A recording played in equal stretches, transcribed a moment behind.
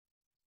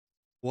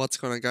What's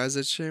going on, guys?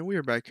 It's Shane. We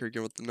are back here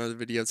again with another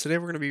video. Today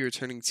we're going to be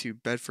returning to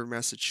Bedford,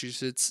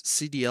 Massachusetts,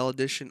 CDL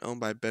edition,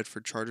 owned by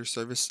Bedford Charter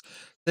Service.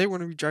 Today we're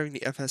going to be driving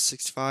the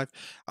FS-65.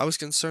 I was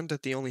concerned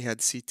that they only had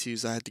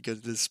C2s. I had to go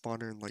to the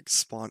spawner and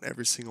spawn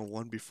every single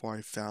one before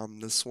I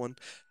found this one.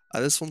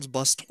 This one's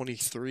bus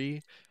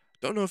 23.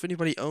 Don't know if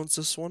anybody owns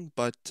this one,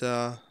 but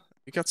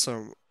we got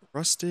some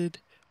rusted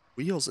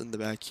wheels in the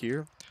back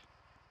here,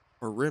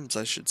 or rims,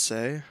 I should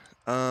say.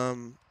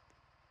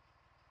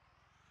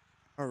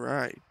 All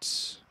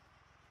right.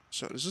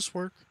 So does this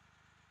work?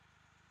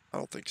 I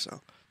don't think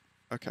so.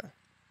 Okay.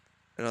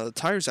 And the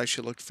tires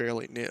actually look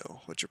fairly new,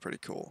 which are pretty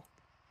cool.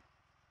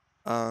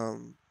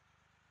 Um,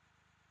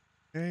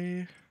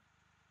 okay.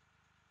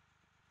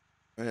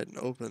 Go ahead and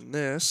open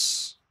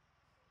this.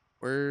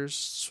 Where's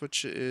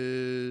switch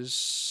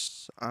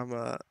is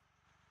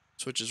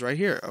switch is right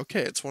here.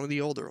 Okay, it's one of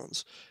the older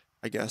ones,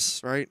 I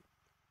guess, right?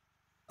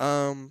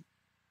 Um,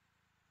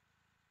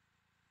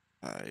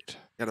 alright.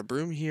 Got a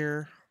broom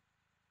here.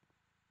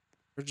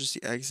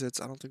 Emergency exits.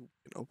 I don't think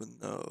we can open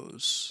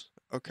those.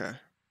 Okay.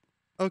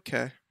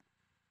 Okay.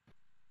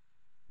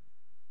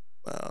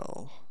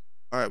 Well.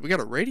 Alright, we got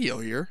a radio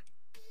here.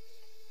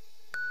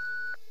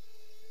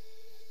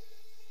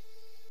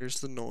 Here's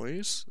the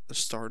noise, the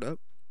startup.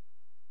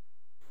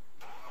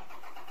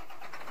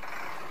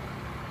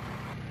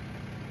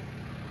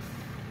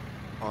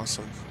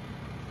 Awesome.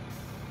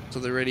 So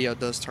the radio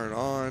does turn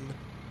on.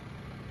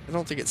 I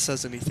don't think it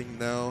says anything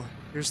though.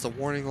 Here's the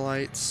warning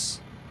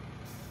lights.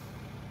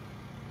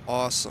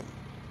 Awesome.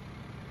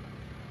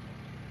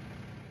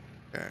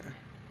 Okay.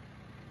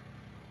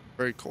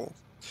 Very cool.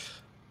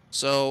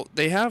 So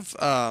they have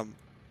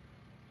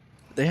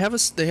they have the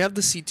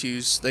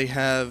C2s, they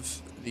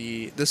have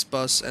this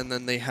bus, and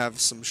then they have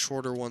some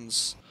shorter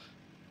ones.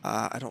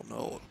 I don't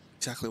know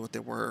exactly what they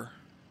were.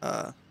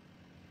 I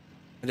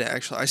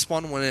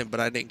spawned one in, but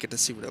I didn't get to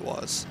see what it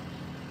was.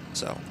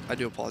 So I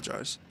do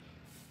apologize.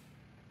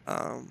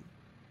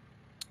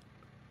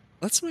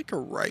 Let's make a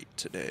right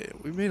today.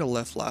 We made a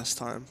left last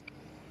time.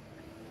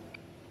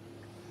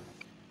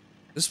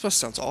 This bus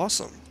sounds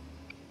awesome.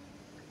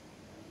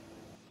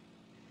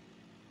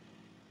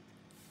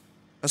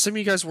 Now, some of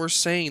you guys were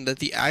saying that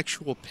the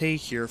actual pay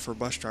here for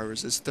bus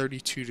drivers is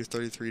 $32 to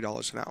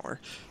 $33 an hour,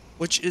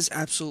 which is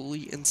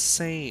absolutely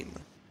insane.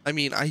 I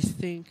mean, I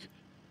think,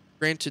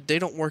 granted, they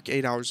don't work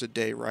 8 hours a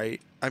day, right?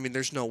 I mean,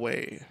 there's no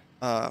way.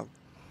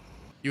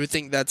 You would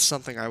think that's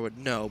something I would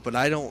know, but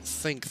I don't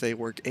think they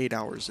work 8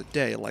 hours a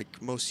day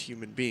like most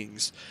human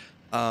beings.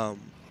 You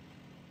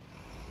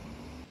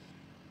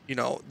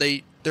know,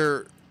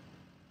 their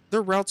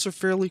routes are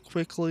fairly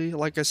quickly.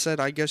 Like I said,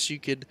 I guess you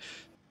could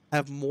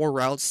have more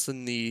routes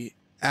than the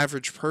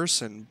average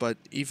person, but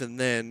even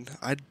then,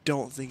 I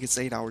don't think it's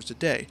 8 hours a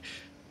day.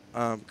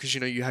 Because, you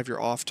know, you have your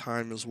off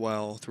time as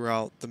well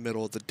throughout the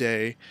middle of the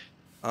day.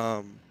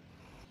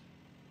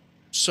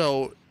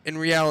 So, in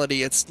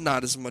reality, it's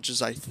not as much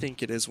as I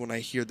think it is when I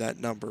hear that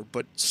number,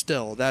 but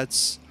still,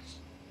 that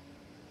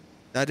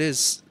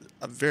is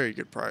a very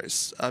good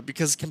price.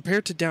 Because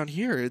compared to down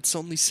here, it's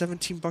only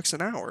 17 bucks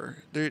an hour.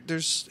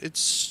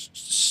 It's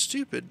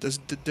stupid.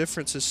 The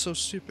difference is so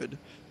stupid.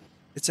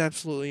 It's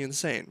absolutely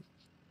insane.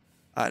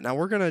 Now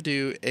we're gonna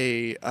do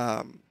a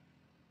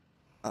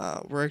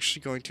we're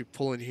actually going to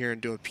pull in here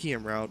and do a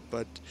PM route,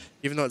 but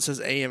even though it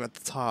says AM at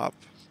the top,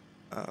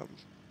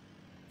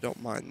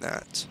 don't mind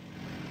that.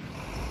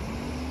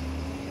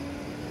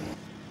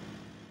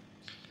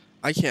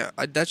 I can't.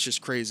 That's just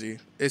crazy.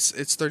 It's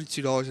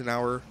 $32 an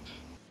hour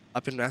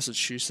up in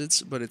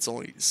Massachusetts, but it's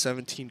only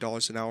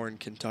 $17 an hour in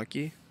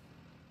Kentucky.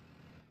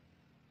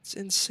 It's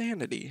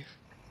insanity.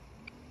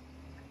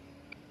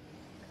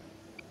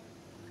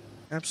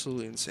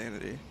 Absolutely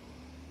insanity.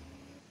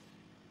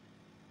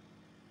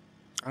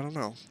 I don't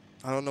know.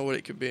 I don't know what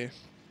it could be.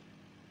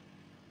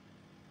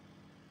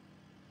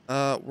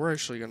 We're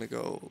actually gonna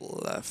go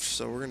left,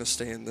 so we're gonna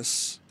stay in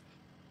this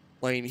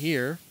lane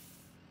here.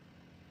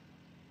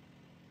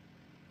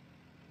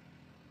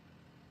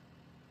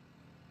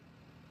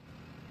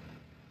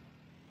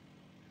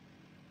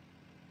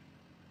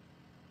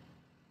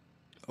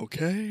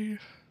 Okay.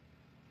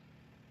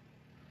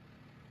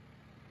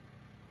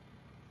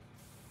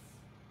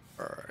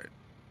 Alright.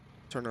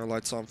 Turn our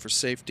lights on for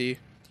safety.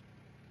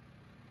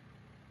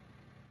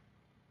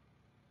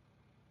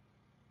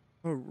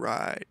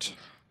 Alright.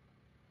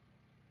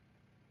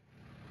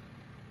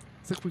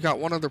 I think we got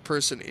one other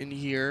person in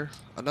here.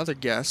 Another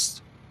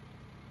guest.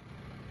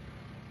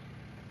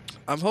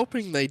 I'm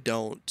hoping they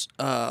don't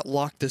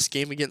lock this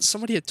game again.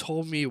 Somebody had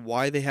told me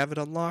why they have it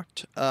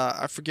unlocked.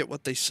 I forget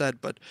what they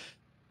said, but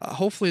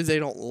hopefully they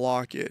don't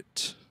lock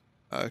it.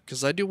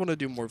 Because I do want to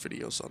do more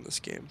videos on this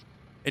game.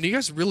 And you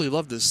guys really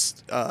love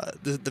this,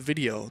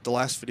 the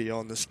last video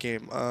on this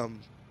game.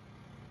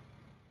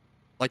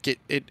 Like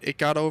it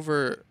got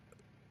over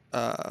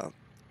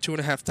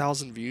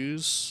 2,500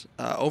 views,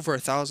 over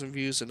 1,000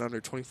 views in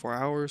under 24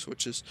 hours,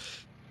 which is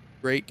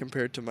great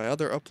compared to my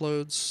other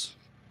uploads.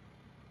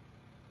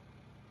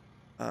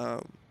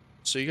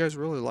 So you guys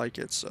really like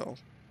it, so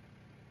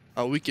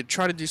We could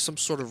try to do some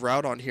sort of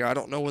route on here. I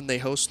don't know when they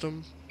host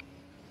them,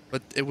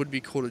 but it would be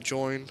cool to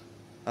join.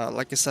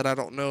 Like I said, I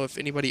don't know if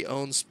anybody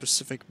owns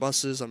specific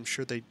buses. I'm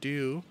sure they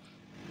do.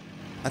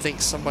 I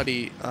think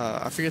somebody,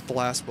 I forget the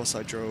last bus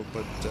I drove,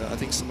 but I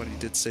think somebody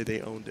did say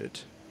they owned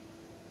it.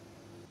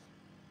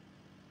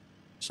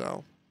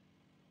 So.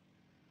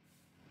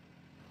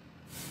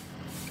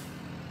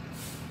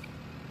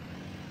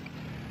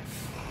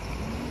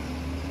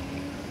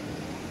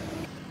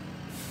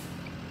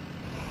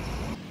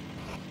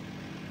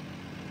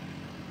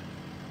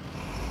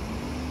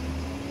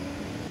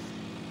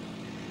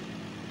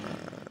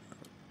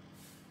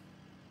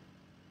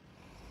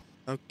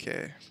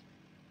 Okay.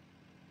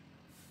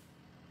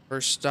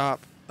 First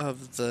stop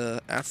of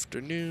the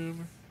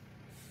afternoon.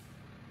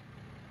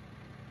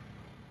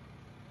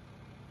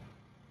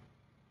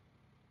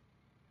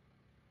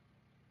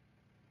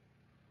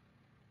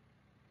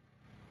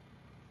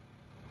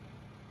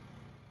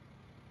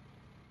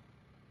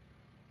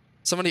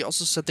 Somebody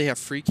also said they have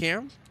free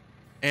cam,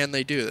 and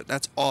they do.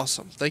 That's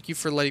awesome. Thank you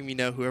for letting me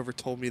know, whoever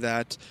told me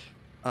that.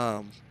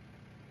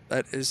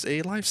 That is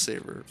a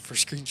lifesaver for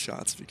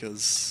screenshots,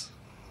 because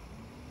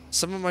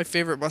some of my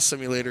favorite bus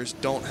simulators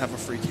don't have a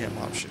free cam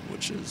option,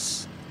 which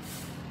is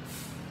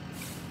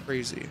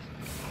crazy.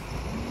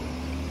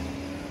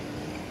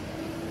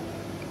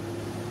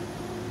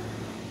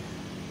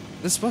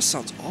 This bus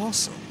sounds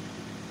awesome.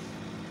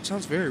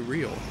 Sounds very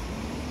real.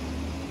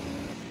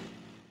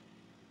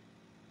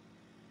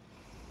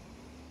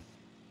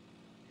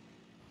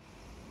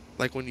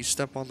 Like when you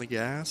step on the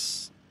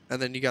gas,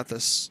 and then you got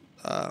this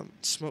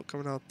smoke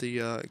coming out the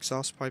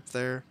exhaust pipe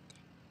there.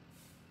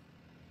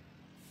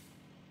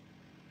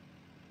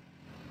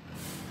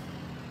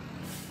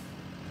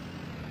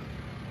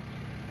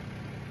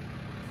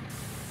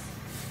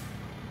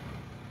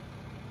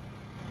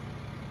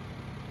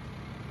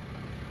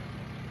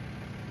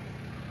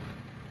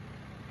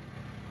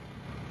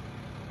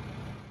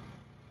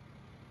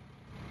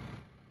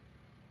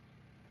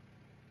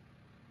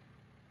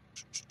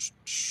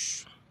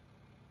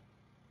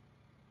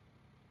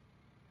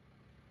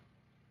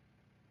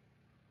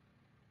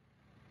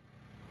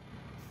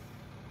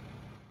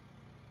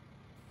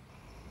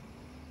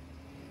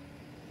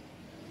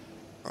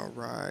 All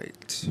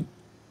right.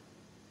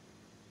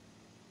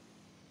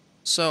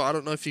 So I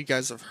don't know if you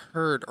guys have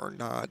heard or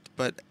not,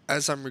 but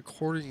as I'm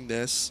recording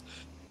this,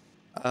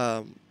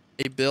 a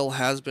bill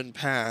has been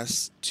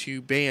passed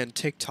to ban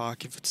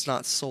TikTok if it's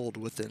not sold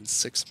within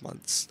 6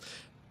 months,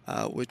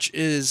 which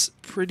is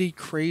pretty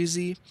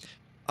crazy.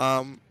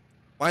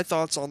 My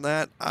thoughts on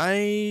that,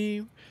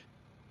 I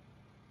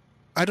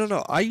don't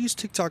know. I use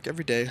TikTok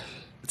every day,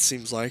 it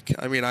seems like.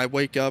 I mean, I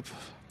wake up,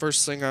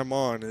 first thing I'm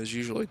on is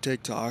usually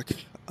TikTok.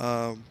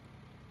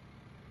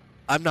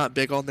 I'm not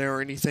big on there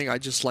or anything. I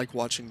just like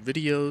watching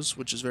videos,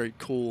 which is very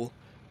cool.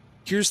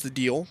 Here's the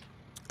deal.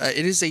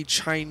 It is a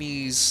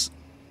Chinese,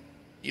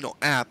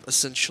 app,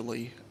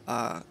 essentially.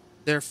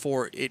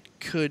 Therefore, it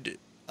could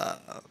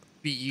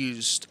be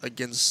used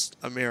against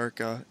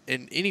America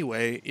in any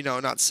way.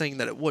 Not saying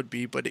that it would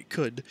be, but it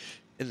could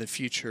in the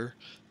future.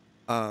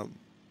 I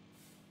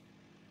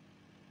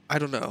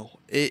don't know.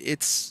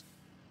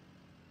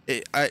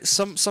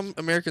 Some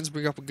Americans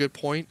bring up a good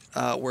point,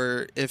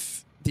 where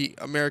if the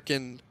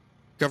American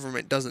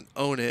government doesn't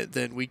own it,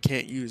 then we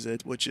can't use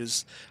it, which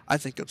is, I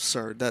think,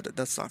 absurd.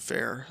 That's not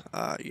fair.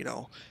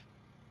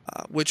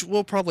 Which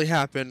will probably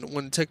happen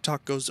when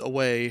TikTok goes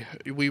away.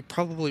 We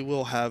probably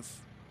will have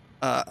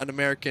an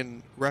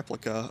American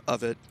replica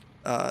of it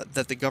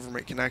that the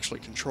government can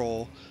actually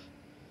control.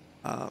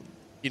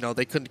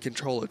 They couldn't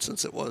control it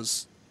since it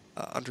was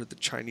under the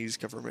Chinese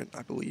government,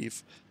 I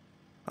believe,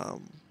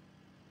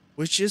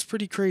 which is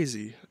pretty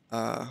crazy.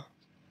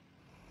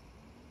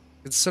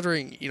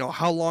 Considering,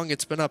 how long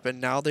it's been up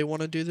and now they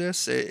want to do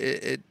this,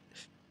 I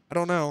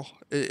don't know.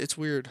 It's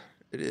weird.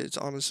 It's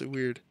honestly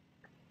weird.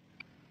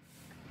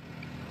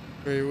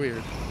 Very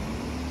weird.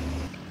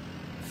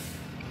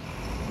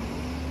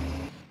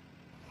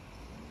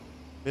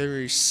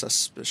 Very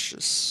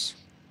suspicious.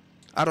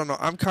 I don't know.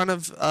 I'm kind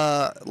of,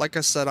 like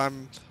I said, I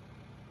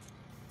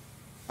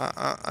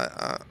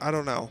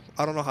don't know.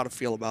 I don't know how to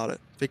feel about it,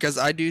 because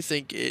I do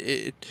think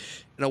it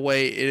in a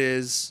way, it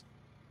is,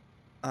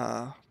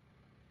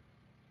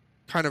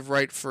 kind of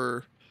right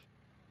for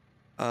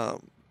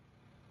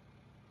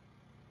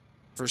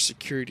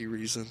security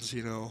reasons,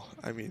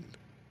 I mean,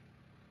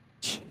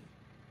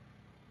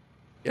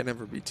 can't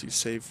never be too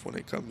safe when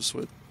it comes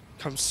to,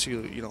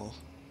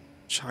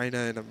 China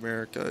and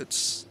America.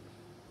 It's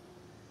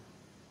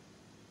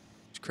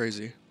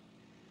crazy.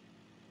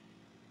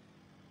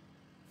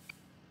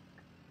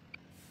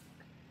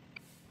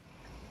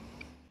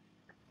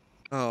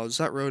 Oh, does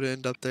that road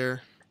end up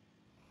there?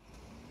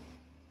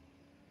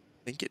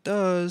 I think it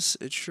does.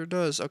 It sure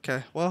does.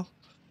 Okay, well,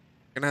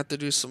 gonna have to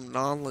do some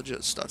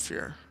non-legit stuff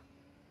here.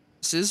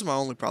 This is my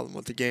only problem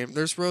with the game.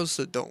 There's roads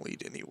that don't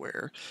lead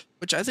anywhere,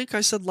 which I think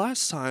I said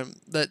last time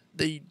that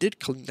they did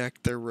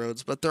connect their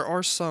roads, but there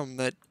are some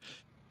that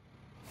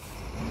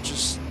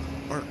just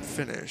aren't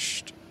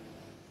finished.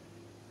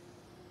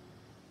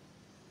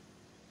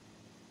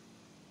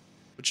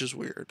 which is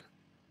weird.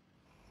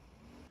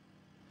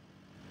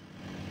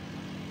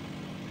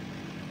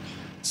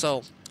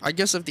 So I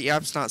guess if the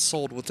app's not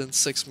sold within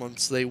 6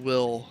 months, they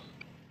will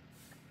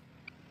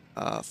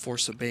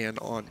force a ban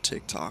on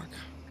TikTok,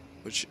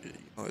 which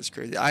is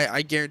crazy.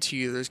 I guarantee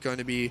you there's going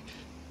to be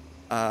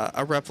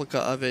a replica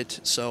of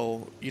it,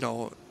 so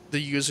the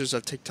users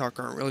of TikTok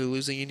aren't really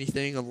losing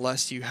anything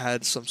unless you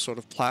had some sort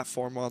of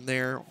platform on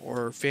there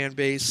or fan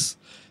base.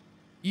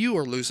 You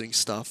are losing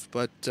stuff,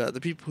 but the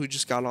people who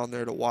just got on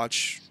there to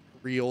watch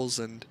reels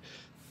and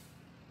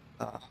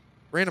uh,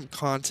 random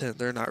content,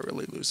 they're not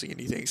really losing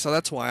anything. So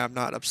that's why I'm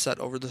not upset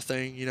over the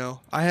thing.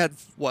 I had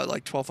what,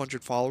 like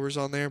 1,200 followers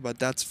on there, but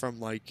that's from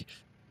like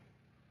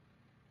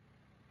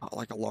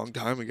a long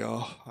time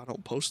ago. I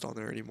don't post on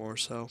there anymore,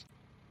 so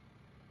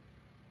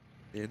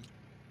I mean,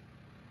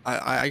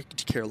 I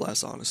could care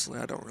less, honestly.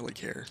 I don't really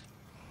care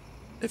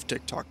if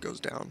TikTok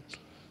goes down.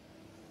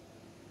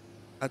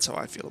 That's how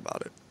I feel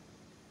about it.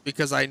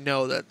 Because I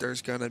know that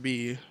there's gonna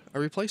be a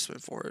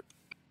replacement for it.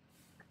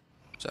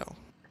 So.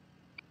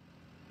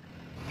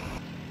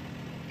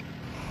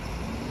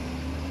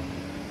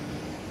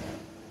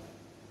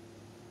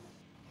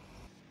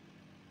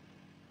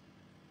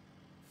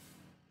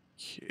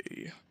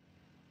 Okay.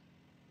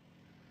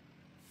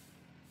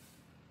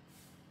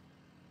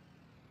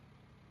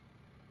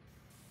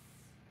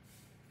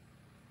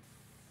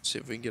 See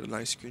if we can get a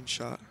nice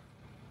screenshot.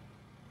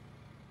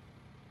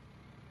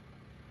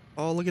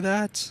 Oh, look at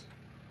that.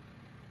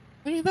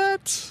 Look at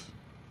that.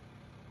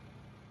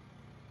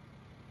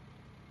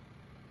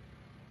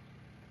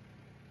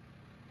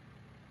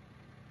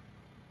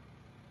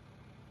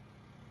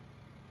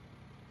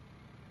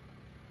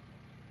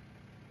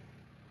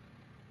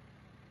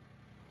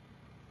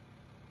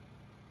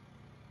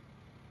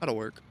 That'll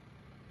work.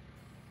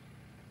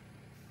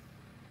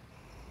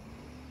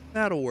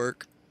 That'll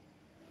work.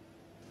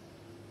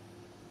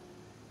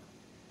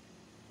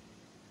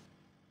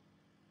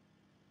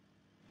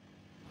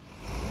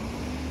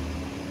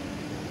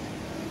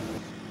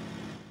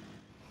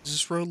 Does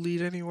this road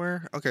lead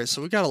anywhere? Okay,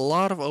 so we got a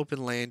lot of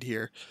open land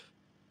here.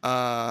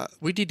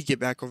 We need to get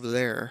back over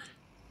there.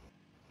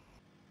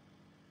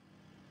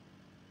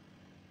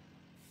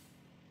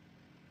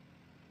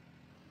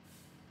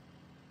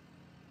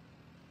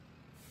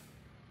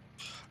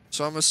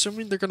 So I'm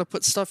assuming they're gonna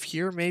put stuff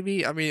here,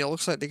 maybe? I mean, it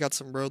looks like they got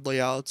some road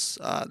layouts.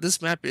 This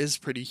map is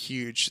pretty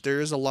huge. There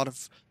is a lot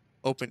of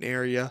open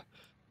area.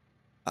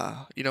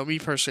 Me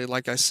personally,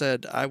 like I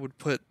said, I would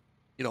put,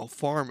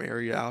 farm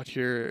area out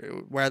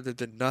here rather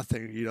than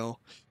nothing,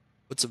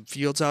 put some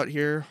fields out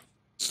here.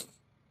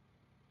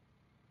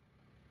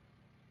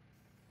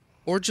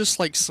 Or just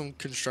like some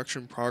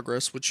construction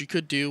progress, which you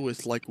could do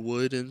with like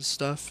wood and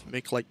stuff,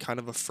 make like kind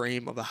of a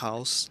frame of a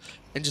house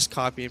and just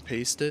copy and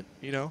paste it,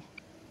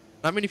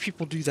 Not many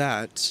people do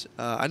that.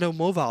 I know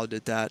Mobile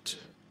did that.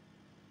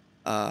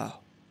 Uh,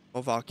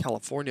 Mobile,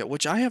 California,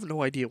 which I have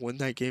no idea when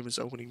that game is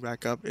opening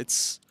back up.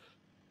 It's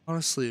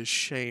honestly a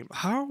shame.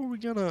 How are we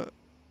gonna...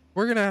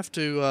 We're gonna have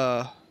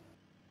to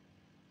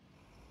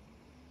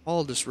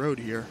follow this road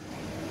here.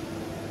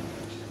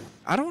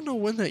 I don't know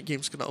when that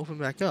game's gonna open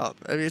back up.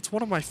 I mean, it's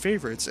one of my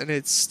favorites, and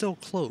it's still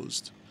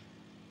closed.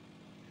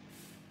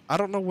 I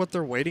don't know what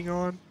they're waiting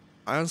on.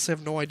 I honestly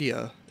have no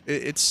idea.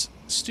 It's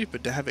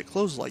stupid to have it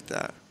closed like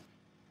that.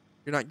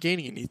 You're not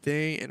gaining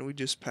anything, and we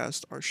just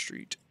passed our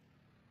street.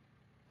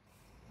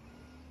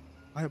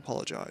 I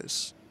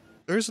apologize.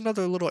 There's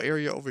another little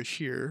area over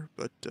here,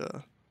 but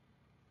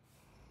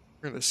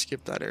we're gonna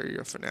skip that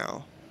area for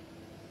now.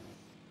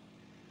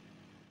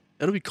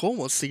 It'll be cool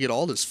once they get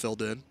all this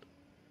filled in.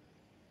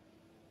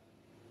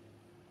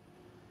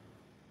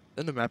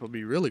 Then the map will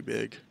be really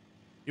big.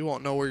 You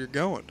won't know where you're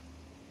going.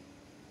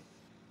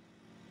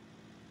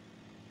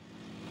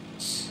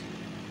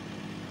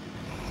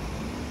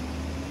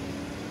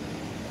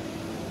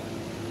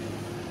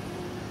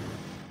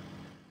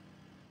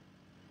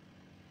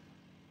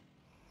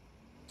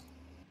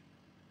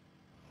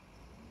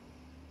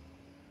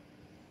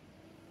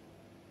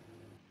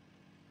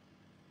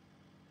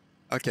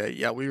 Okay,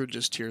 yeah, we were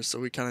just here, so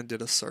we kind of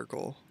did a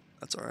circle.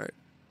 That's alright.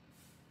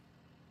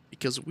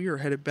 Because we are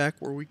headed back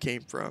where we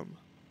came from.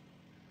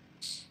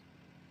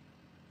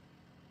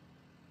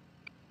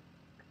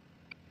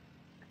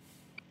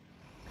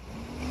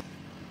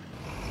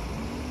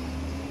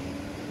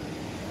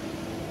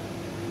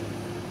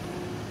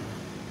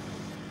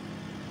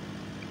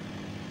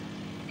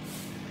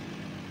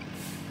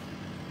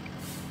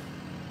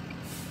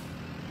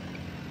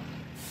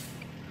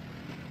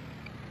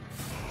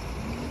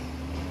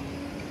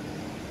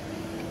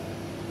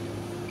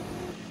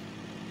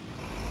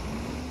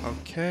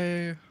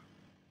 Okay.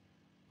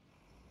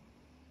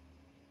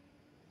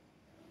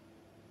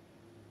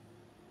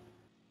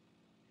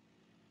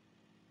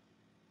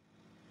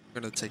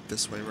 We're gonna take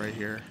this way right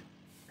here.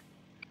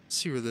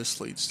 See where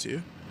this leads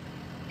to.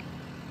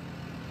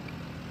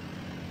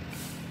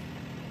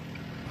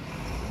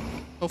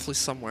 Hopefully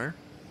somewhere.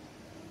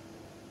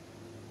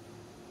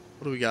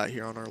 What do we got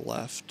here on our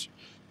left?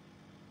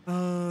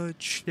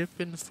 Chip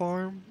and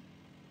farm.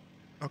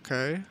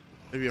 Okay.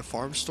 Maybe a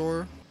farm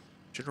store?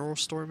 General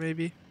store,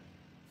 maybe?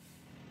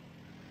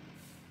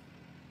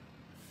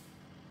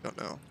 Don't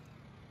know.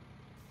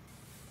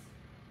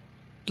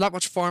 Not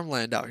much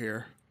farmland out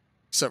here.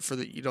 Except for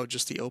the,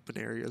 just the open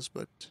areas,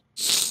 but...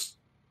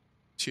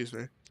 Excuse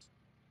me.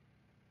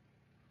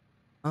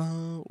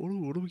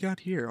 What do we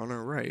got here on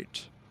our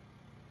right?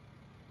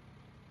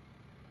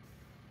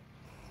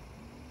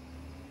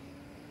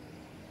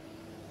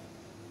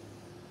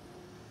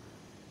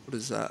 What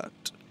is that?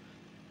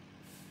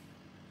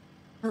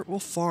 Hartwell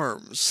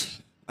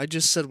Farms. I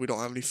just said we don't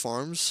have any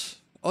farms.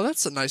 Oh,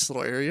 that's a nice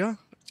little area.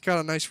 It's got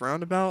a nice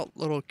roundabout,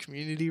 little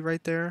community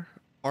right there.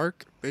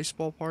 Park,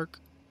 baseball park.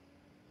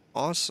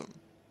 Awesome.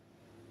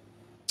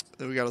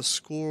 Then we got a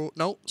school,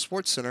 no,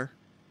 sports center.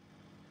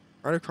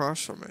 Right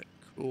across from it.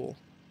 Cool.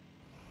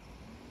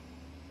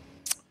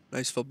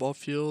 Nice football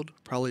field.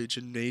 Probably a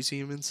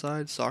gymnasium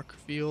inside, soccer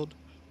field.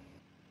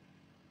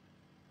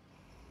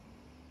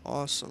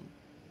 Awesome.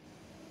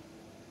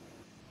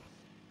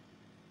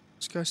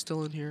 This guy's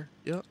still in here.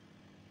 Yep.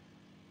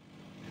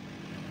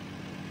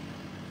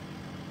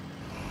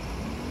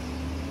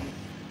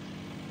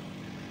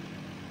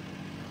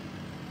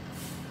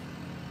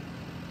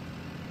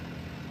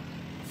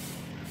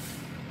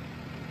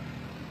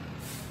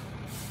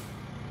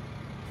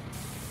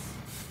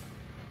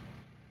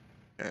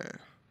 Yeah.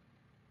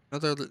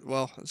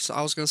 Well,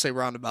 I was gonna say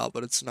roundabout,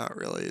 but it's not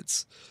really.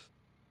 It's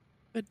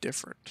a bit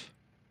different.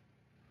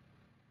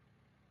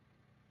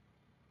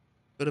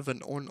 Bit of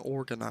an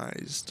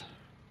unorganized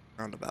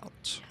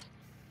roundabout.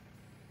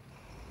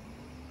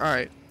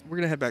 Alright, we're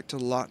gonna head back to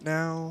the lot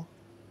now.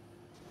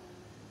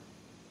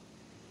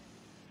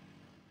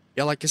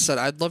 Yeah, like I said,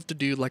 I'd love to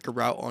do like a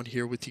route on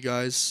here with you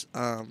guys.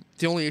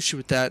 The only issue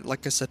with that,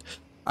 like I said,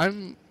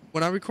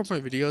 when I record my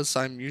videos,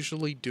 I'm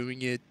usually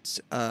doing it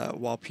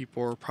while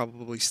people are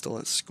probably still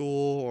at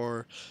school,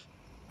 or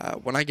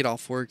when I get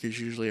off work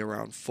is usually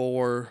around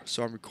 4,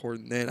 so I'm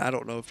recording then. I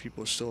don't know if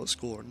people are still at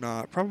school or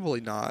not. Probably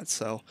not,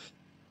 so...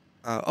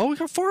 oh, we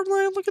got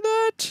farmland, look at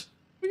that!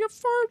 We got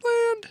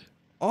farmland!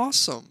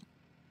 Awesome.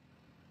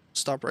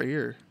 Stop right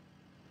here.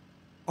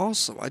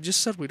 Awesome. I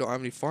just said we don't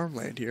have any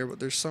farmland here, but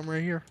there's some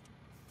right here.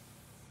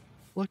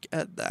 Look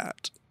at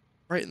that.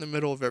 Right in the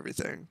middle of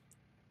everything.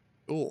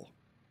 Cool.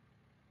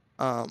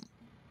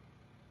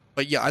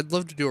 But yeah, I'd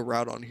love to do a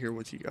route on here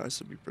with you guys.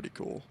 It'd be pretty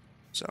cool.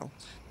 So,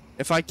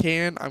 if I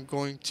can, I'm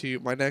going to,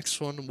 my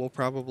next one will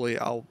probably,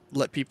 I'll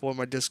let people in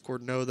my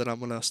Discord know that I'm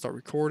going to start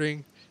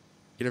recording.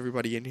 Get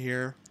everybody in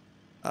here.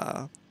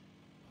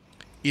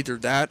 Either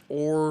that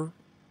or,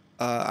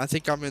 I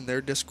think I'm in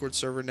their Discord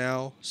server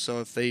now.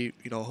 So if they,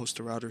 host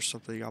a route or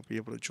something, I'll be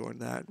able to join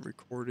that and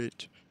record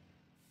it.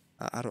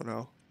 I don't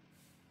know.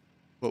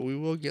 But we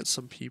will get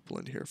some people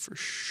in here for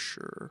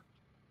sure.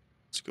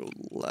 Let's go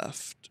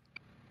left.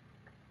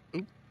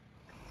 Oop.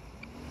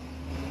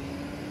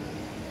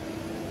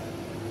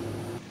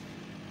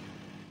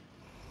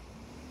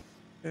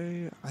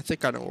 Okay, I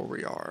think I know where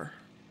we are.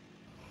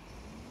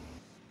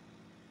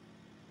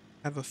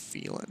 I have a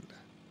feeling.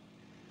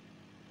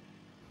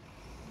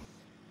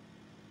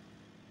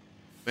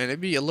 Man, it'd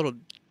be a little...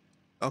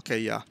 Okay,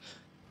 yeah.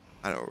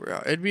 I know where we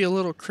are. It'd be a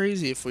little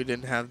crazy if we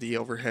didn't have the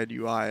overhead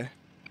UI.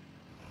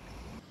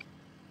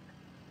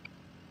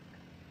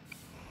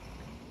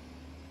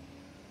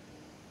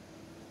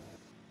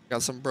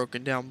 Got some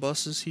broken down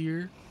buses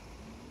here.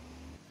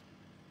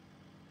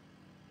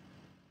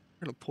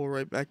 We're gonna pull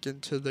right back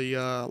into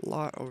the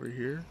lot over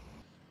here.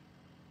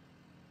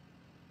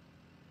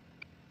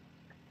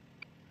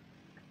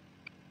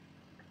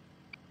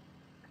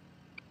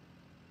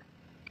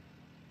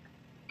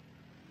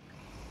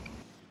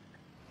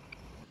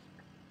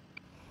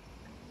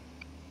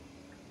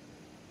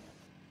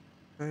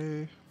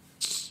 Okay.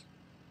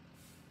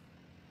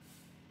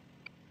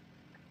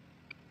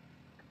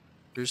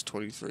 Here's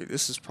 23.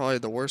 This is probably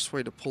the worst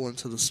way to pull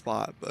into the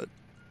spot, but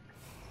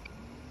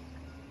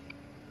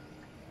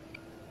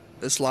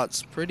this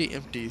lot's pretty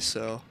empty,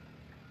 so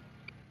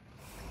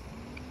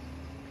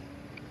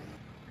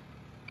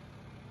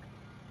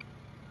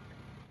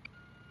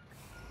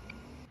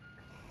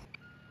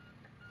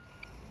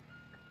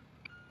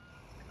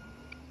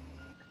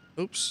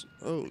oops.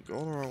 Oh,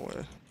 going the wrong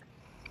way.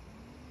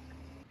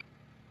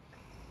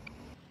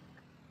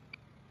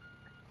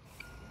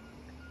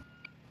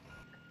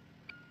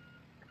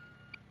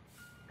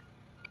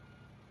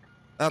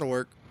 That'll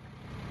work.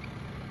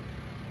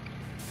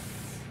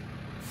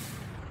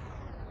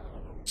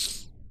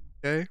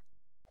 Okay.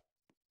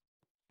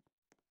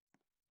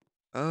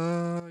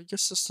 I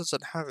guess this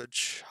doesn't have a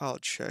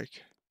child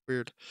check.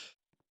 Weird.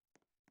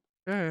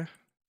 Okay.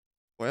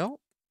 Well,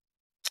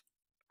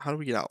 how do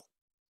we get out?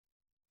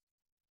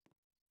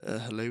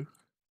 Hello.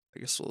 I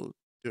guess we'll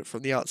do it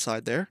from the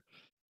outside there.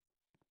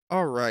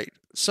 All right.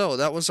 So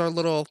that was our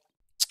little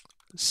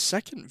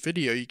second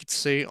video, you could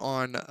say,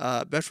 on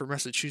Bedford,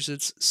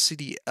 Massachusetts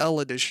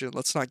CDL edition.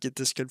 Let's not get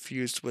this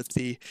confused with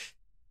the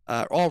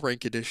all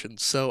rank edition.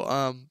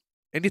 So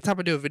anytime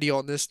I do a video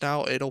on this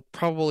now, it'll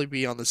probably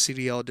be on the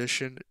CDL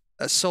edition,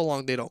 so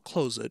long they don't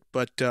close it.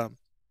 But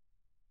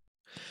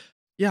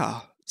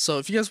Yeah. So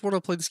if you guys want to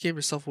play this game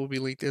yourself, will be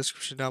linked in the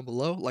description down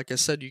below. Like I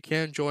said, you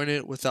can join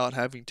it without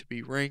having to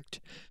be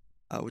ranked,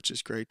 which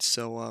is great.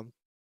 So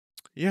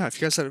yeah, if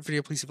you guys had a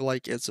video, please leave a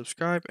like and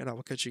subscribe, and I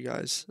will catch you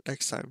guys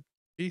next time.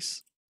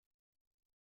 Peace.